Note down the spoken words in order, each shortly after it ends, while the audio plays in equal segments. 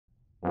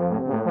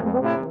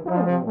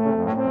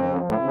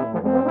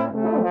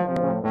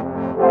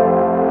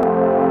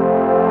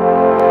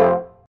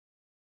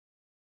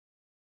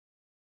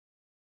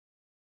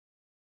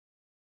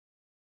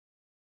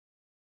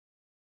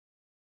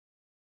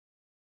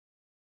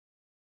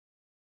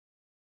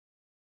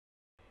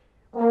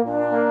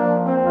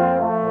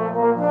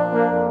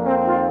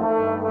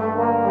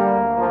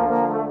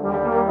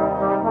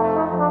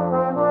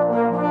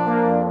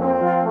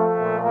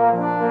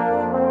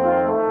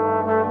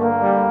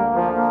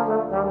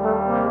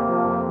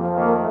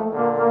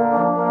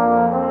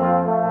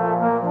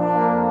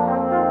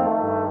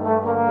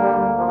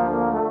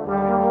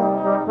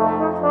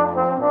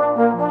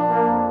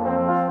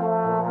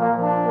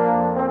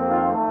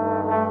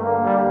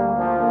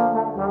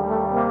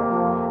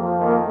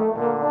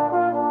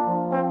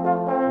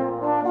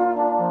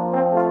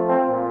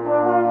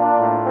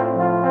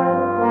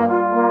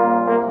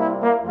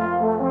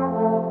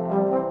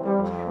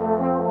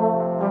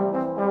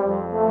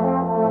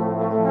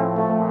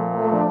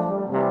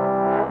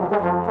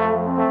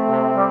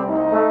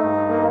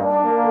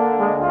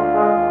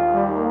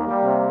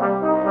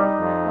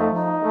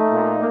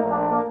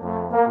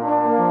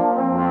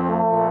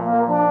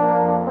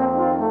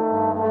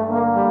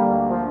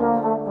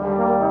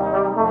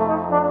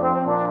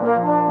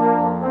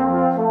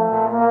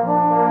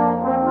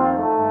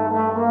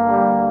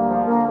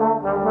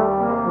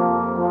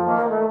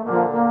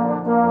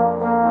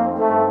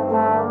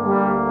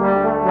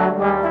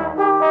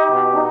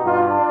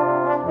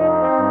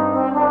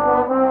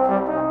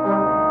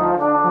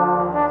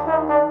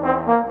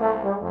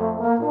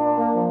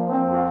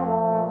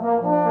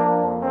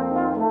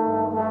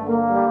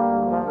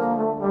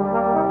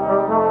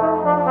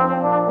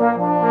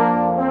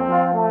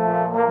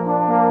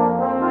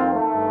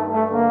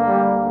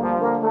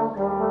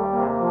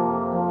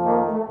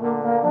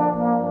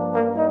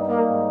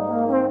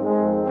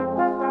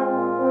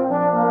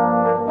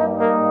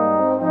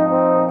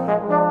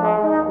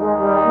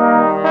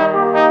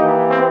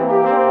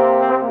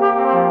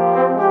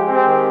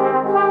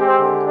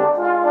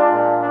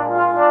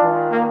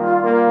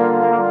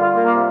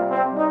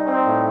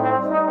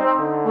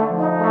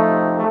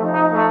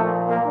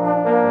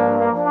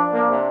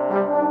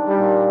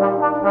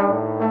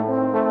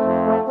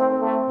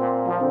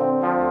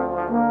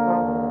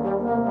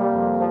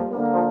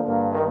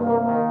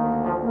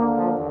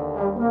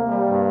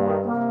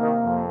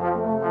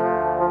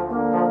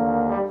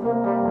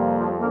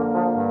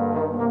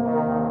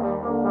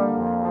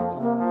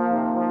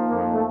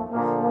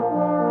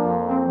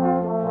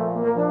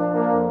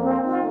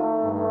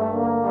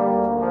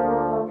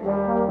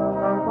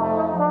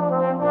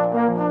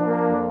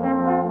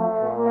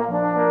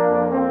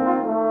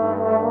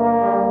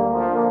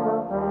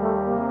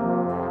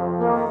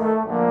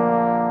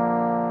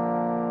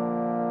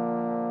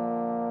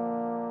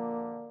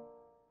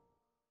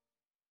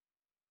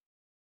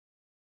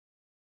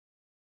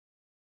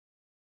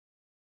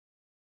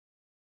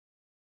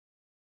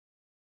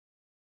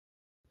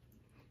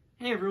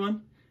Hey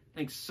everyone,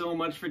 thanks so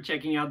much for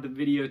checking out the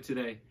video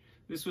today.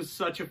 This was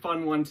such a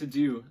fun one to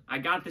do. I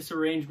got this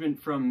arrangement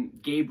from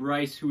Gabe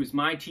Rice, who is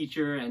my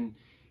teacher, and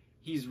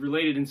he's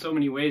related in so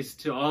many ways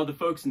to all the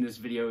folks in this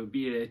video,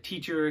 be it a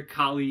teacher,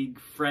 colleague,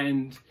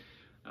 friend.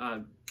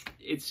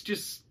 It's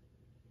just,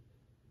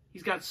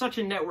 he's got such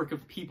a network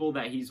of people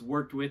that he's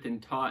worked with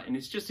and taught, and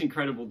it's just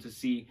incredible to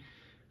see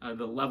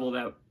the level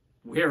that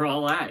we're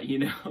all at, you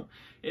know?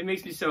 It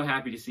makes me so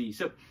happy to see.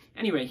 So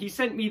anyway, he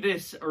sent me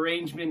this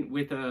arrangement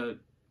with a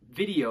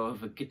video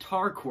of a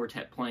guitar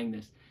quartet playing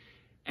this.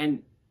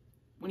 And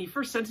when he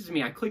first sent it to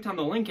me, I clicked on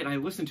the link and I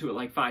listened to it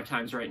like 5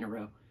 times right in a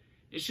row.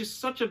 It's just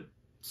such a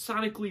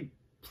sonically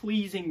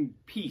pleasing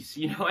piece,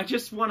 you know? I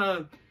just want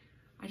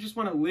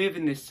to live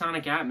in this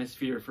sonic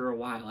atmosphere for a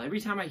while.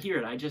 Every time I hear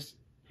it, I just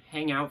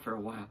hang out for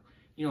a while.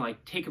 You know,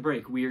 like, take a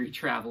break, weary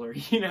traveler,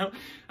 you know?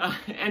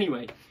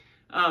 Anyway,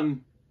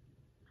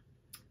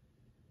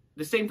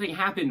 the same thing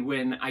happened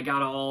when I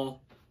got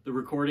all the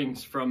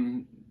recordings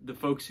from the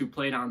folks who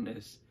played on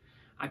this.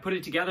 I put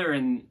it together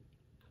and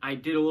I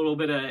did a little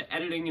bit of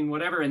editing and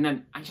whatever, and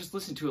then I just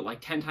listened to it like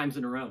 10 times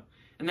in a row.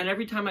 And then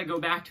every time I go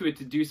back to it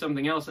to do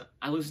something else,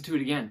 I listen to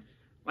it again,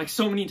 like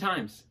so many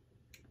times.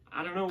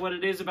 I don't know what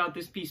it is about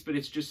this piece, but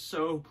it's just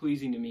so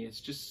pleasing to me. It's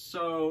just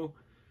so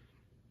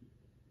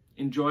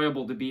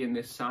enjoyable to be in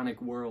this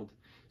sonic world.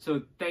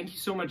 So thank you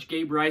so much,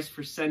 Gabe Rice,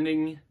 for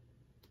sending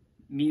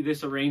me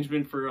this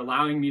arrangement, for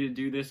allowing me to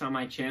do this on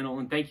my channel,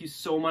 and thank you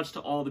so much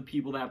to all the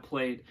people that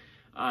played.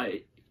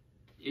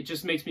 It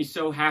just makes me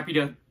so happy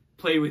to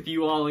play with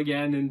you all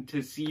again and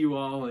to see you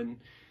all, and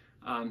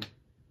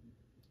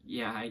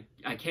yeah,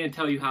 I can't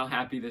tell you how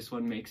happy this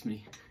one makes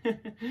me.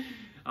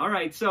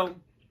 Alright, so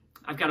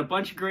I've got a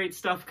bunch of great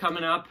stuff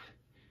coming up.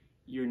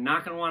 You're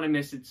not going to want to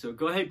miss it, so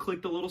go ahead,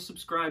 click the little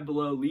subscribe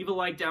below, leave a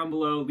like down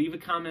below, leave a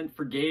comment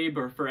for Gabe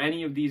or for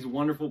any of these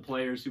wonderful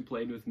players who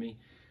played with me.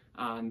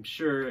 I'm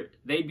sure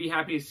they'd be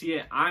happy to see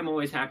it. I'm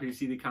always happy to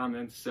see the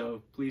comments,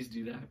 so please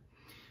do that.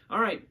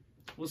 All right,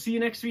 we'll see you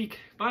next week.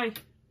 Bye.